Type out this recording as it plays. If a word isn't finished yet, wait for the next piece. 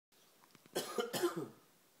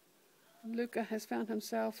Lucca has found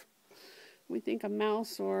himself, we think, a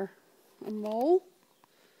mouse or a mole.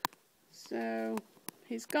 So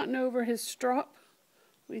he's gotten over his strop,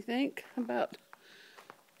 we think, about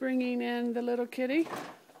bringing in the little kitty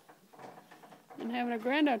and having a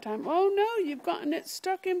grand old time. Oh no, you've gotten it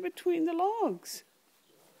stuck in between the logs.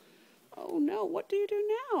 Oh no, what do you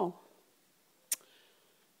do now?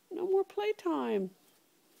 No more playtime.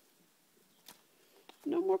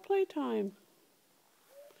 No more playtime.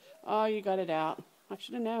 Oh, you got it out. I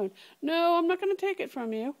should have known. No, I'm not going to take it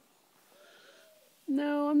from you.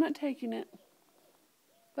 No, I'm not taking it.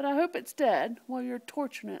 But I hope it's dead while you're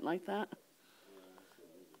torturing it like that.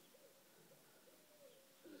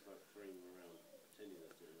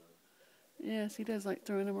 Yes, he does like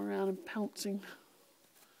throwing them around and pouncing.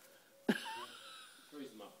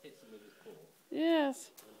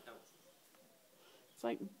 Yes. It's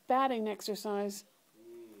like batting exercise.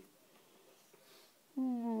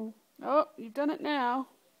 Oh, you've done it now.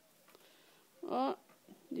 Oh,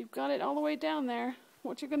 you've got it all the way down there.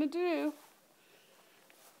 What you gonna do?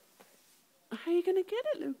 How are you gonna get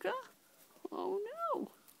it, Lucca? Oh no.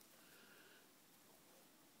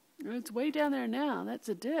 It's way down there now. That's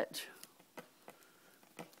a ditch.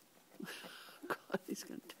 God, he's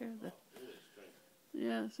gonna tear the...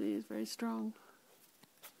 Yeah, see, he's very strong.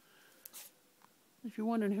 If you're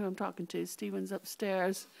wondering who I'm talking to, Steven's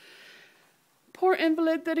upstairs. Poor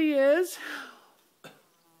invalid that he is.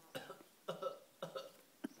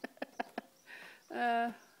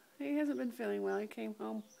 He hasn't been feeling well. He came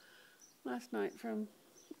home last night from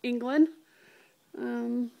England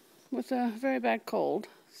with a very bad cold.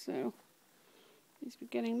 So he's been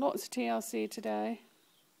getting lots of TLC today.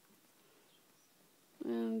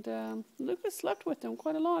 And Lucas slept with him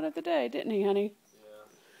quite a lot of the day, didn't he, honey?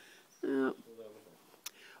 Yeah.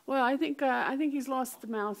 Well, I think he's lost the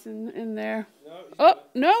mouse in there. No,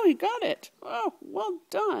 no, he got it. Oh, well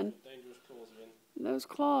done. Dangerous claws again. Those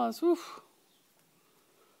claws. Oof.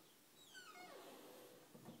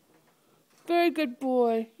 Very good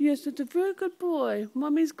boy. Yes, it's a very good boy.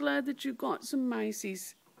 Mummy's glad that you got some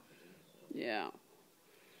miceys. Yeah.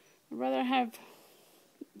 I'd rather have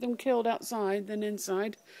them killed outside than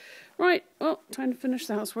inside. Right, well, time to finish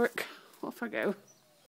the housework. Off I go.